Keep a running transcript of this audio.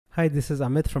Hi, this is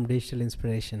Amit from Digital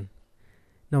Inspiration.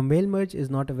 Now, mail merge is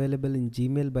not available in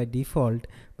Gmail by default,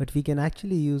 but we can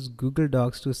actually use Google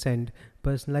Docs to send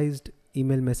personalized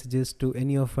email messages to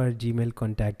any of our Gmail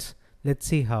contacts. Let's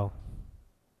see how.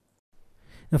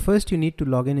 Now, first you need to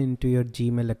log in into your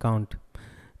Gmail account.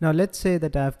 Now, let's say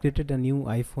that I've created a new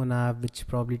iPhone app which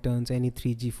probably turns any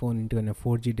 3G phone into a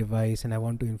 4G device, and I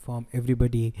want to inform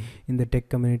everybody in the tech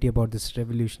community about this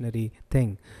revolutionary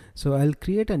thing. So I'll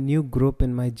create a new group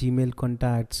in my Gmail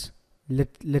contacts.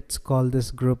 Let's call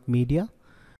this group media.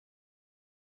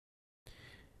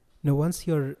 Now, once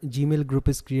your Gmail group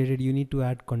is created, you need to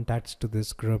add contacts to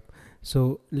this group.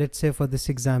 So let's say for this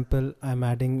example, I'm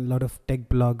adding a lot of tech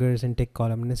bloggers and tech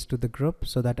columnists to the group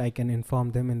so that I can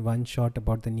inform them in one shot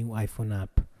about the new iPhone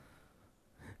app.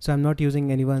 So I'm not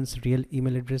using anyone's real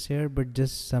email address here, but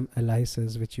just some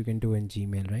aliases which you can do in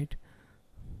Gmail, right?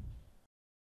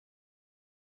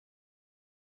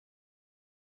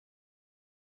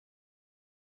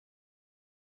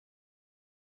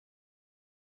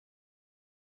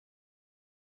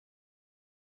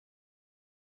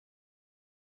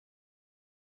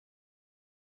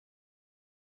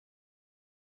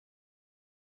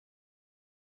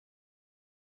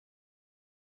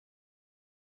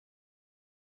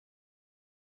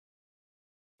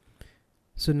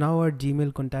 So now our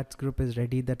Gmail contacts group is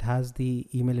ready, that has the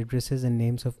email addresses and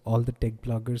names of all the tech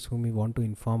bloggers whom we want to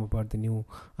inform about the new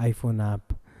iPhone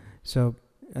app. So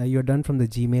you're done from the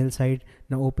Gmail side.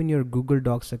 Now open your Google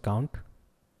Docs account.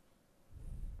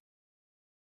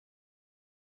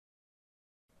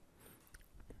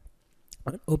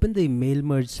 Open the mail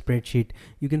merge spreadsheet.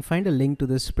 You can find a link to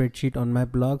this spreadsheet on my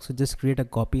blog, so just create a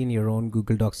copy in your own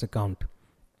Google Docs account.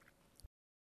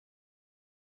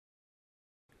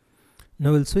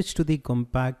 Now we'll switch to the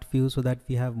compact view so that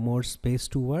we have more space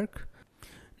to work.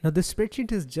 Now this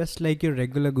spreadsheet is just like your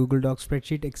regular Google Docs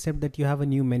spreadsheet, except that you have a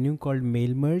new menu called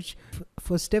Mail Merge.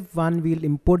 For step 1, we'll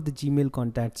import the Gmail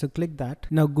contact. So click that.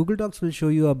 Now Google Docs will show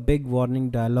you a big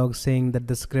warning dialog saying that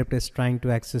the script is trying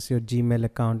to access your Gmail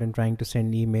account and trying to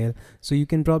send email. So you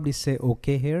can probably say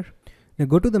OK here. Now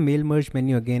go to the Mail Merge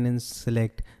menu again and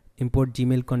select Import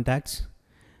Gmail Contacts.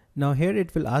 Now here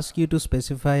it will ask you to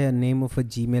specify a name of a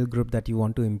Gmail group that you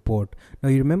want to import. Now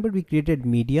you remember we created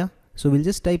media, so we'll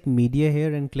just type media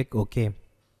here and click OK.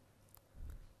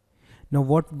 Now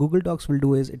what Google Docs will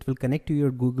do is it will connect to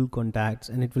your Google contacts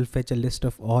and it will fetch a list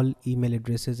of all email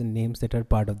addresses and names that are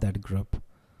part of that group.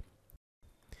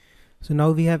 So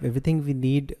now we have everything we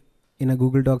need in a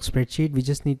Google Docs spreadsheet. We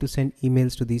just need to send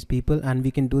emails to these people, and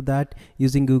we can do that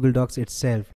using Google Docs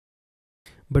itself.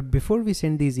 But before we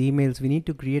send these emails, we need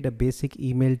to create a basic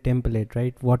email template,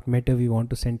 right? What meta we want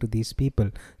to send to these people.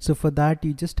 So for that,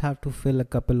 you just have to fill a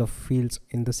couple of fields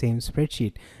in the same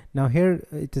spreadsheet. Now here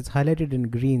it is highlighted in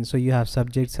green. So you have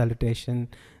subject, salutation,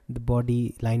 the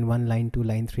body, line 1, line 2,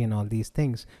 line 3, and all these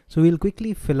things. So we'll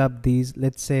quickly fill up these.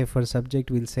 Let's say for subject,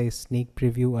 we'll say sneak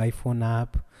preview iPhone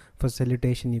app. For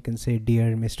salutation, you can say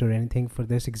dear Mr. anything. For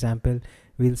this example,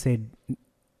 we'll say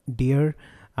dear,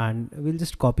 and we'll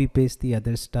just copy paste the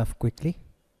other stuff quickly.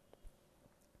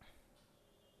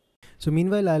 So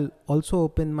meanwhile, I'll also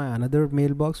open my another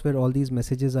mailbox where all these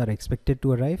messages are expected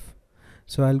to arrive.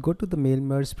 So I'll go to the mail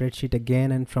merge spreadsheet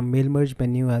again, and from mail merge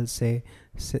menu, I'll say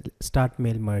start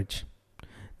mail merge.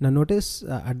 Now notice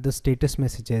at the status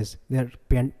messages, they're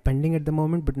pending at the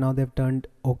moment, but now they've turned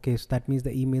okay. So that means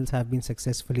the emails have been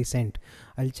successfully sent.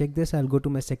 I'll check this. I'll go to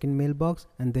my second mailbox,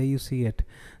 and there you see it.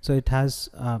 So it has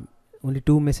only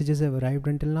 2 messages have arrived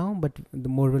until now, but the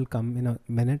more will come in a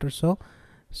minute or so.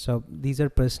 So these are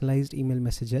personalized email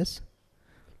messages.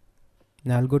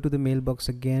 Now I'll go to the mailbox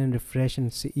again and refresh,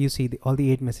 and you see all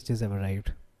the 8 messages have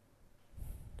arrived.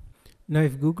 Now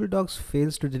if Google Docs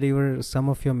fails to deliver some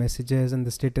of your messages and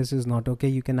the status is not okay,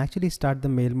 you can actually start the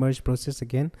mail merge process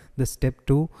again, the step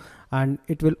 2, and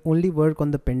it will only work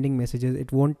on the pending messages.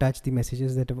 It won't touch the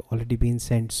messages that have already been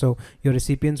sent. So your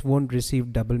recipients won't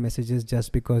receive double messages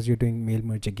just because you're doing mail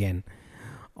merge again.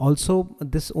 Also,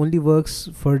 this only works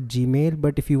for Gmail,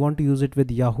 but if you want to use it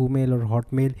with Yahoo Mail or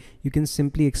Hotmail, you can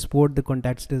simply export the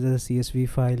contacts as a CSV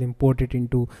file, import it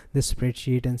into the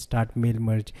spreadsheet, and start mail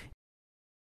merge.